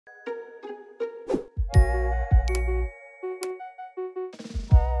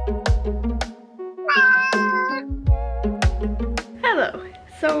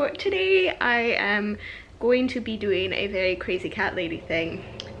today I am going to be doing a very crazy cat lady thing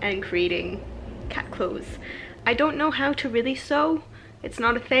and creating cat clothes. I don't know how to really sew. It's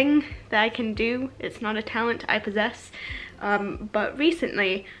not a thing that I can do. It's not a talent I possess. But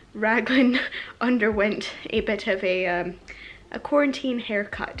recently Raglan underwent a bit of a quarantine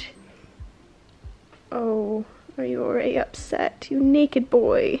haircut. Oh, are you already upset, you naked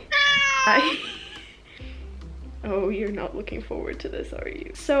boy? Oh, you're not looking forward to this, are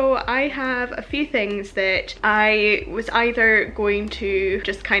you? So I have a few things that I was either going to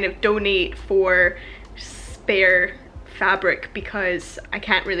just kind of donate for spare fabric because I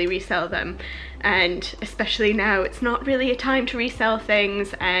can't really resell them, and especially now it's not really a time to resell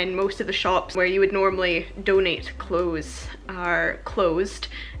things, and most of the shops where you would normally donate clothes are closed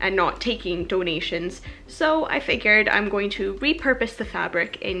and not taking donations. So I figured I'm going to repurpose the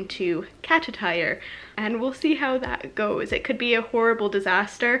fabric into cat attire, and we'll see how that goes. It could be a horrible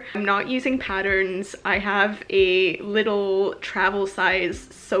disaster. I'm not using patterns. I have a little travel size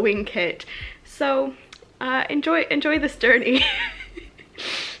sewing kit, so enjoy this journey.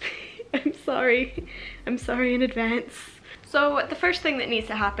 I'm sorry in advance. So the first thing that needs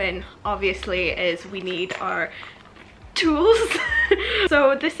to happen obviously is we need our tools.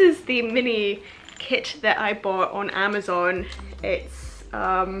 So this is the mini kit that I bought on Amazon. It's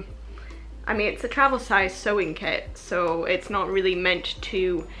I mean, it's a travel size sewing kit, so it's not really meant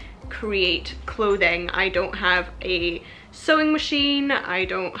to create clothing. I don't have a sewing machine, I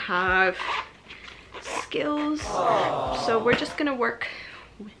don't have skills, so we're just gonna work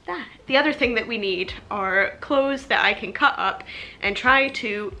with that. The other thing that we need are clothes that I can cut up and try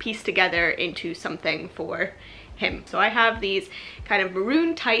to piece together into something for him. So I have these kind of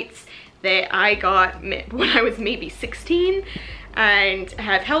maroon tights that I got when I was maybe 16 and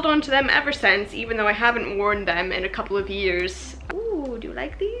have held on to them ever since, even though I haven't worn them in a couple of years. Ooh, do you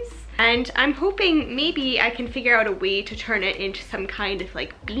like these? And I'm hoping maybe I can figure out a way to turn it into some kind of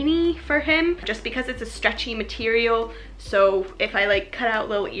like beanie for him, just because it's a stretchy material. So if I like cut out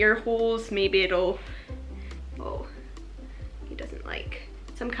little ear holes, maybe it'll, oh, he doesn't like,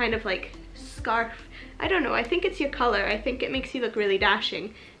 some kind of like scarf. I don't know, I think it's your color. I think it makes you look really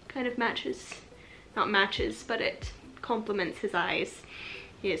dashing. Kind of matches, not matches, but it complements his eyes.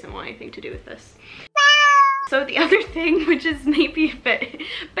 He doesn't want anything to do with this. So the other thing, which is maybe a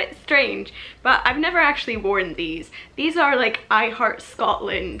bit strange, but I've never actually worn these. These are like I Heart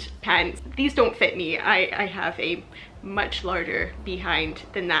Scotland pants. These don't fit me. I have a much larger behind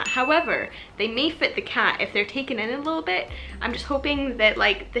than that. However, they may fit the cat if they're taken in a little bit. I'm just hoping that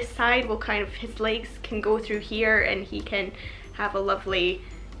like this side will kind of, his legs can go through here and he can have a lovely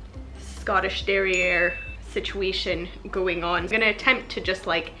Scottish Terrier situation going on. I'm gonna attempt to just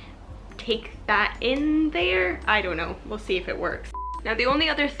like take that in there. I don't know, we'll see if it works. Now the only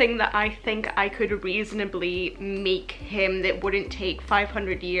other thing that I think I could reasonably make him that wouldn't take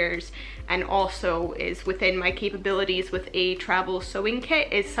 500 years and also is within my capabilities with a travel sewing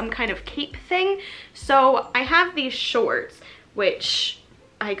kit is some kind of cape thing. So I have these shorts which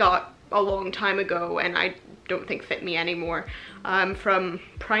I got a long time ago and I don't think fit me anymore, from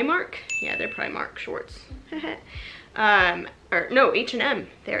Primark. Yeah, they're Primark shorts. Or no, H&M.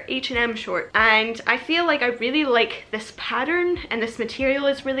 They're H&M shorts. And I feel like I really like this pattern, and this material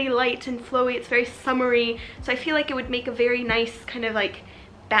is really light and flowy. It's very summery. So I feel like it would make a very nice kind of like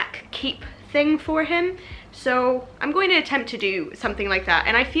back cape thing for him. So I'm going to attempt to do something like that.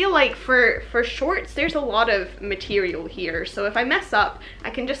 And I feel like for shorts, there's a lot of material here. So if I mess up, I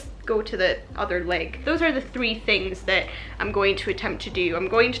can just go to the other leg. Those are the three things that I'm going to attempt to do. I'm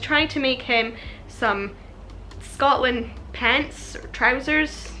going to try to make him some Scotland pants or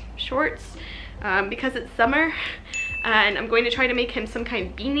trousers, shorts, because it's summer, and I'm going to try to make him some kind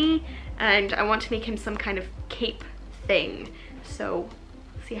of beanie, and I want to make him some kind of cape thing. So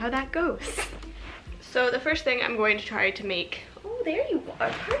see how that goes. So the first thing I'm going to try to make, oh there you are,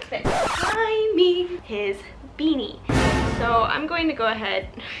 perfect, I mean his beanie. So I'm going to go ahead,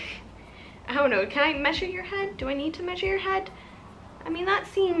 I don't know, can I measure your head? Do I need to measure your head? I mean, that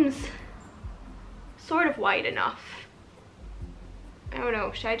seems sort of wide enough. I don't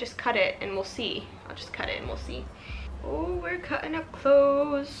know, should I just cut it and we'll see? I'll just cut it and we'll see. Oh, we're cutting up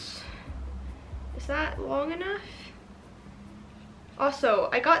close. Is that long enough? Also,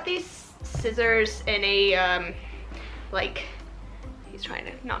 I got these scissors in a, like, he's trying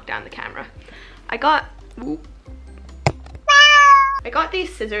to knock down the camera. I got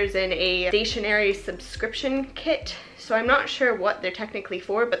these scissors in a stationery subscription kit, so I'm not sure what they're technically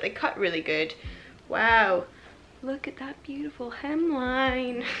for, but they cut really good. Wow, look at that beautiful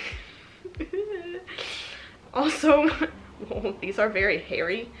hemline. Also, oh, these are very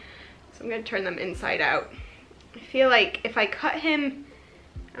hairy. So I'm gonna turn them inside out. I feel like if I cut him,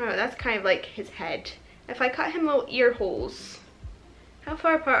 I don't know, that's kind of like his head. If I cut him little ear holes, how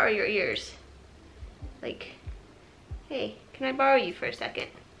far apart are your ears? Like, hey, can I borrow you for a second?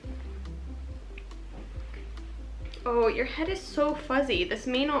 Oh, your head is so fuzzy. This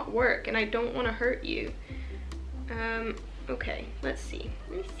may not work and I don't want to hurt you. Okay, let's see.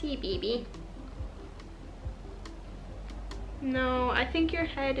 Let's see, baby. No, I think your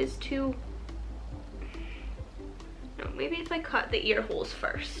head is too... No, maybe if I cut the ear holes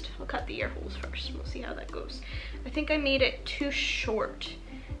first. I'll cut the ear holes first. We'll see how that goes. I think I made it too short.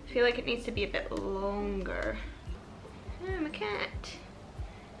 I feel like it needs to be a bit longer. I'm a cat.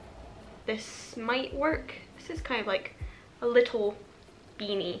 This might work. This is kind of like a little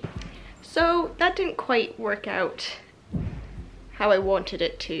beanie. So that didn't quite work out how I wanted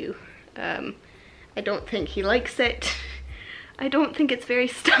it to. I don't think he likes it. I don't think it's very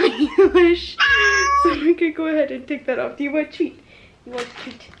stylish. So we could go ahead and take that off. Do you want a treat? You want a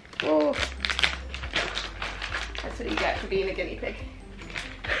treat? Oh. That's what you get for being a guinea pig.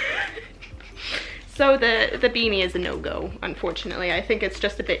 So the beanie is a no-go, unfortunately. I think it's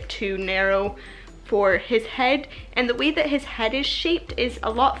just a bit too narrow for his head, and the way that his head is shaped is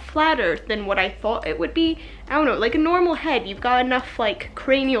a lot flatter than what I thought it would be. I don't know, like a normal head, you've got enough like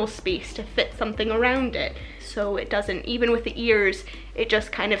cranial space to fit something around it, so it doesn't, even with the ears, it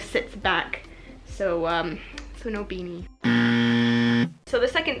just kind of sits back. So so no beanie. So the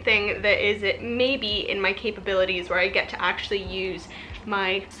second thing that is it maybe in my capabilities where I get to actually use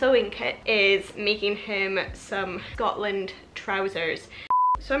my sewing kit is making him some Scotland trousers.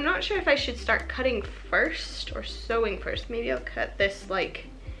 So I'm not sure if I should start cutting first or sewing first. Maybe I'll cut this like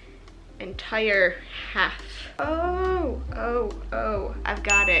entire half. Oh, I've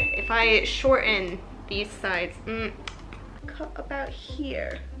got it. If I shorten these sides, cut about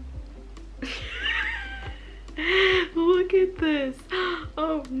here. Look at this.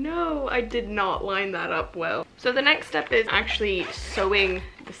 Oh no, I did not line that up well. So the next step is actually sewing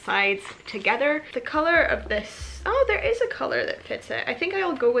the sides together. The color of this, oh, there is a color that fits it. I think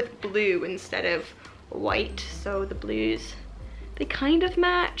I'll go with blue instead of white. So the blues, they kind of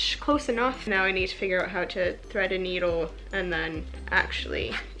match, close enough. Now I need to figure out how to thread a needle and then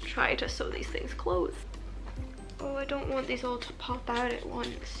actually try to sew these things closed. Oh, I don't want these all to pop out at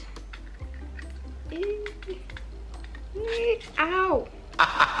once. Ow!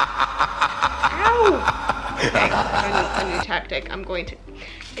 Ow! Okay, a new tactic. I'm going to...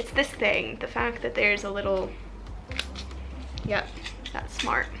 It's this thing, the fact that there's a little... Yep, that's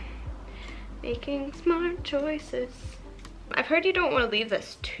smart. Making smart choices. I've heard you don't want to leave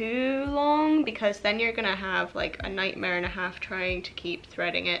this too long because then you're gonna have like a nightmare and a half trying to keep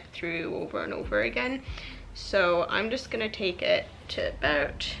threading it through over and over again. So I'm just gonna take it to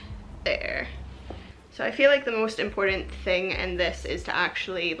about there. So I feel like the most important thing in this is to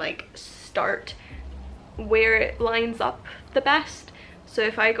actually like start where it lines up the best. So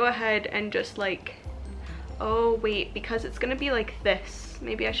if I go ahead and just like, oh wait, because it's gonna be like this,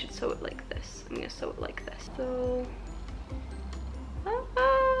 maybe I should sew it like this. I'm gonna sew it like this. So,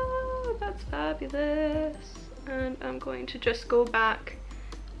 oh, that's fabulous. And I'm going to just go back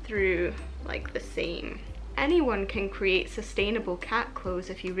through like the same. Anyone can create sustainable cat clothes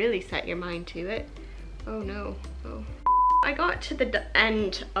if you really set your mind to it. Oh no, oh. I got to the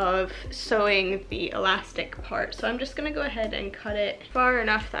end of sewing the elastic part, so I'm just gonna go ahead and cut it far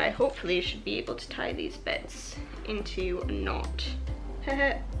enough that I hopefully should be able to tie these bits into a knot.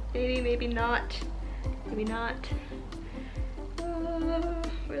 Maybe, maybe not. Maybe not. Oh,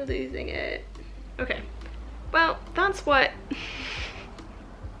 we're losing it. Okay, well, that's what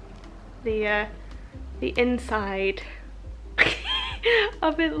the inside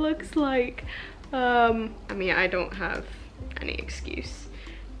of it looks like. I mean, I don't have any excuse,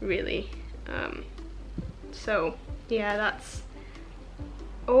 really. So, yeah, that's...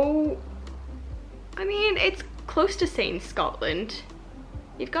 Oh, I mean, it's close to saying Scotland.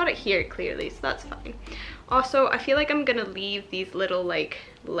 You've got it here, clearly, so that's fine. Also, I feel like I'm gonna leave these little, like,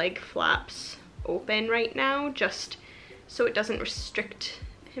 leg flaps open right now, just so it doesn't restrict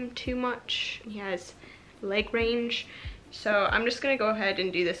him too much. He has leg range. So I'm just gonna go ahead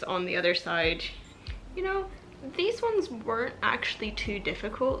and do this on the other side. You know, these ones weren't actually too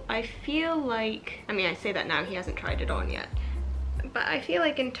difficult. I feel like, I mean, I say that now, he hasn't tried it on yet, but I feel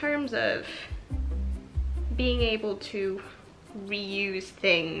like in terms of being able to reuse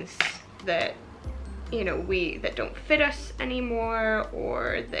things that, you know, that don't fit us anymore,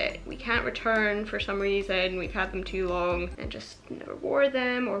 or that we can't return for some reason, we've had them too long and just never wore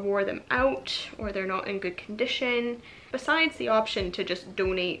them, or wore them out, or they're not in good condition. Besides the option to just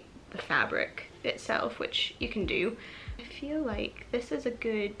donate the fabric itself, which you can do. I feel like this is a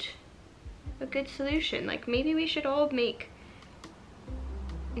good solution. Like maybe we should all make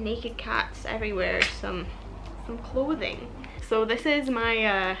naked cats everywhere some clothing. So this is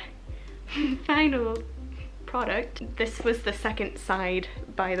my final product. This was the second side,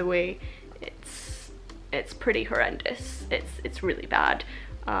 by the way. It's pretty horrendous. It's really bad.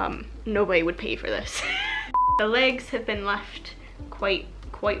 Nobody would pay for this. The legs have been left quite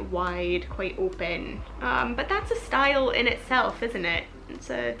wide, quite open, but that's a style in itself, isn't it? It's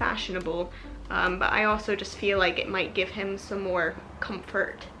a fashionable, but I also just feel like it might give him some more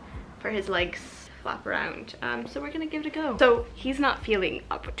comfort for his legs flap around, so we're gonna give it a go. So he's not feeling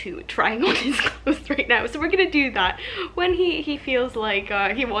up to trying on his clothes right now, so we're gonna do that when he feels like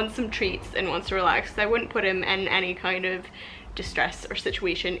he wants some treats and wants to relax. I wouldn't put him in any kind of distress or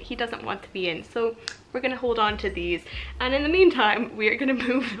situation he doesn't want to be in, so we're gonna hold on to these, and in the meantime we're gonna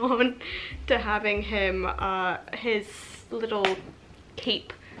move on to having him his little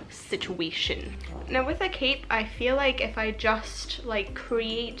cape situation. Now with a cape, I feel like if I just like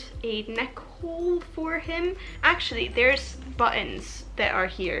create a neck hole for him, actually there's buttons that are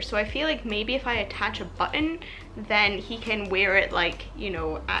here, so I feel like maybe if I attach a button, then he can wear it like, you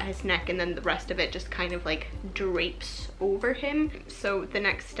know, at his neck, and then the rest of it just kind of like drapes over him. So the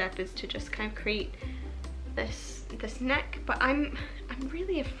next step is to just kind of create this neck, but I'm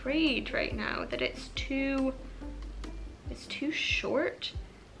really afraid right now that it's too short.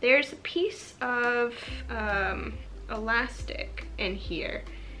 There's a piece of elastic in here,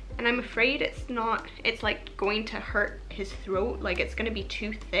 and I'm afraid it's like going to hurt his throat, like it's gonna be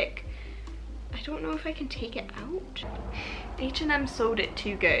too thick. I don't know if I can take it out. H&M sewed it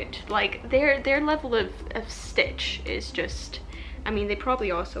too good. Like their level of stitch is just, I mean, they probably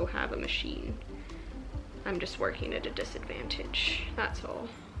also have a machine. I'm just working at a disadvantage, that's all.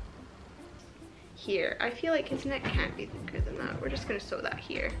 Here, I feel like his neck can't be thicker than that. We're just gonna sew that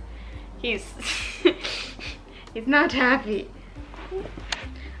here. He's not happy.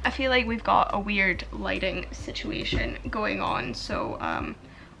 I feel like we've got a weird lighting situation going on, so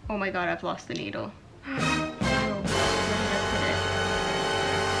oh my god, I've lost the needle. Oh,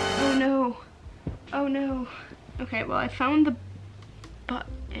 oh no. Oh no. Okay, well I found the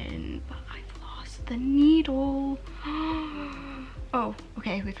button, but I've lost the needle. Oh,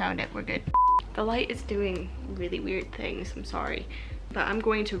 okay, we found it, we're good. The light is doing really weird things, I'm sorry. But I'm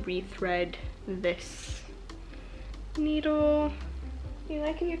going to rethread this needle. You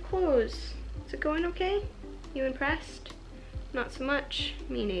liking your clothes? Is it going okay? You impressed? Not so much?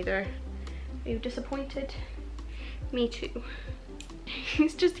 Me neither. Are you disappointed? Me too.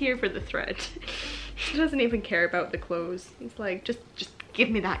 He's just here for the thread. He doesn't even care about the clothes. He's like, just give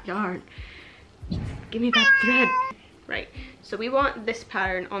me that yarn. Just give me that thread. Right, so we want this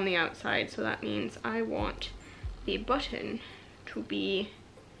pattern on the outside, so that means I want the button to be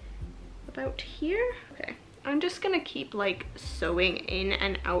about here. Okay, I'm just gonna keep like sewing in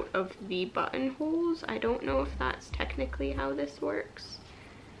and out of the buttonholes. I don't know if that's technically how this works.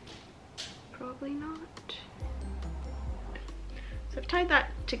 Probably not. So I've tied that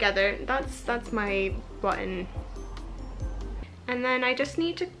together. That's my button. And then I just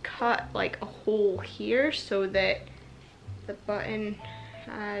need to cut like a hole here so that the button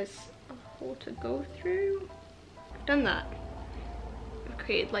has a hole to go through. I've done that. I've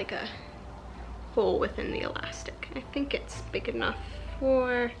created like a hole within the elastic. I think it's big enough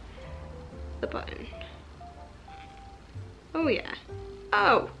for the button. Oh yeah.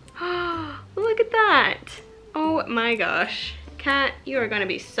 Oh, look at that. Oh my gosh. Cat, you are gonna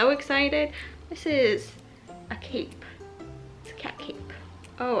be so excited. This is a cape. It's a cat cape.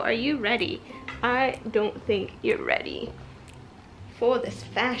 Oh, are you ready? I don't think you're ready for this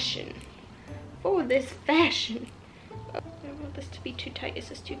fashion. For this fashion. Oh, I don't want this to be too tight. Is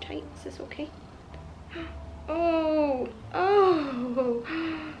this too tight? Is this okay? Oh, oh,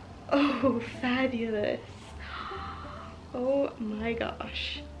 oh, fabulous. Oh my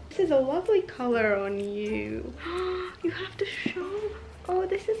gosh. This is a lovely color on you. You have to show. Oh,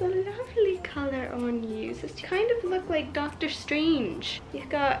 this is a lovely color on you. So it's kind of look like Doctor Strange. You've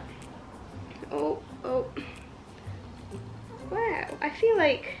got, oh. Wow, I feel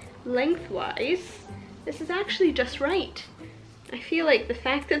like lengthwise, this is actually just right. I feel like the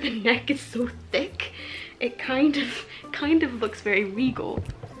fact that the neck is so thick, it kind of looks very regal.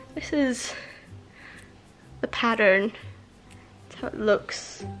 This is the pattern. That's how it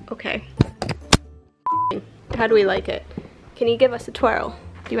looks. Okay. How do we like it? Can you give us a twirl?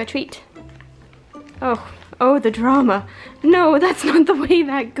 Do a treat? Oh, the drama. No, that's not the way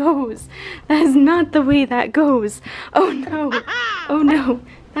that goes. That is not the way that goes. Oh no. Oh no.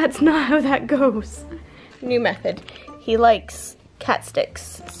 That's not how that goes. New method. He likes cat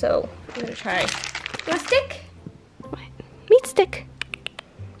sticks, so I'm gonna try. You want a stick? What? Meat stick.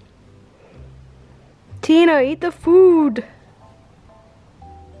 Tina, eat the food.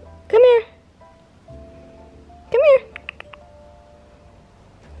 Come here. Come here.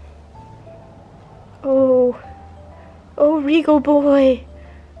 Oh. Oh, Regal boy.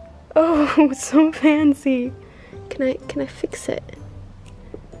 Oh, so fancy. Can I fix it?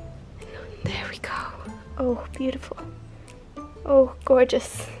 There we go. Oh, beautiful. Oh,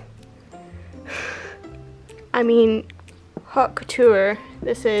 gorgeous. I mean, haute couture.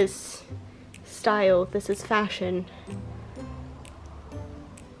 This is style. This is fashion.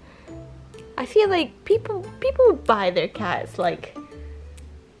 I feel like people buy their cats like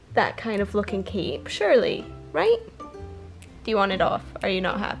that kind of looking cape, surely, right? Do you want it off? Are you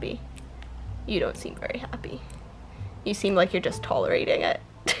not happy? You don't seem very happy. You seem like you're just tolerating it.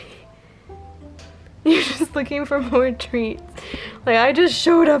 You're just looking for more treats. Like, I just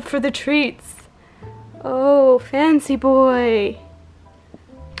showed up for the treats. Oh, fancy boy.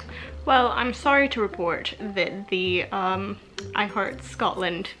 Well, I'm sorry to report that the I Heart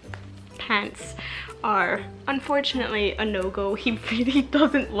Scotland pants are unfortunately a no-go. He really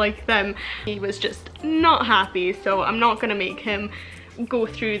doesn't like them. He was just not happy, so I'm not gonna make him go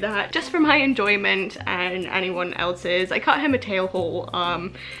through that just for my enjoyment and anyone else's. I cut him a tail hole,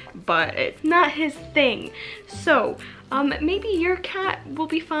 but it's not his thing. So maybe your cat will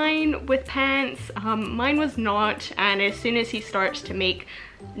be fine with pants. Mine was not, and as soon as he starts to make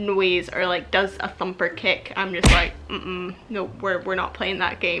noise or like does a thumper kick, I'm just like, no, we're not playing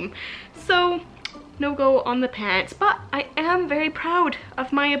that game. So no go on the pants, but I am very proud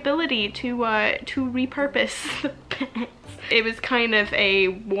of my ability to repurpose the pants. It was kind of a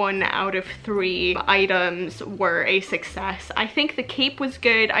 1 out of 3 items were a success. I think the cape was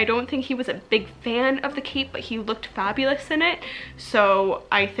good. I don't think he was a big fan of the cape, but he looked fabulous in it. So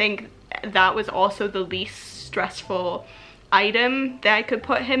I think that was also the least stressful item that I could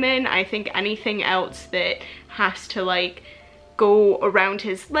put him in. I think anything else that has to like go around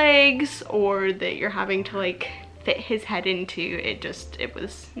his legs or that you're having to like fit his head into, it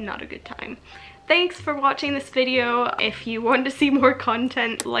was not a good time. Thanks for watching this video. If you want to see more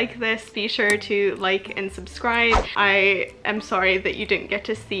content like this, be sure to like and subscribe. I am sorry that you didn't get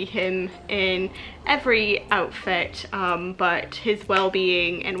to see him in every outfit, but his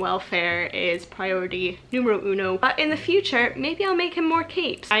well-being and welfare is priority numero uno. But in the future, maybe I'll make him more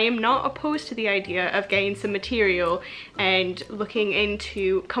capes. I am not opposed to the idea of getting some material and looking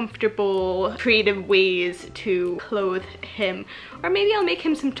into comfortable, creative ways to clothe him. Or maybe I'll make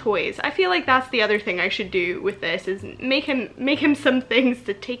him some toys. I feel like that's the other thing I should do with this, is make him some things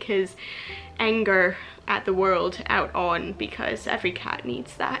to take his anger at the world out on, because every cat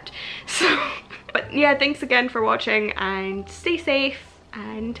needs that. So, but yeah, thanks again for watching and stay safe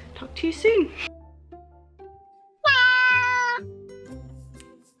and talk to you soon.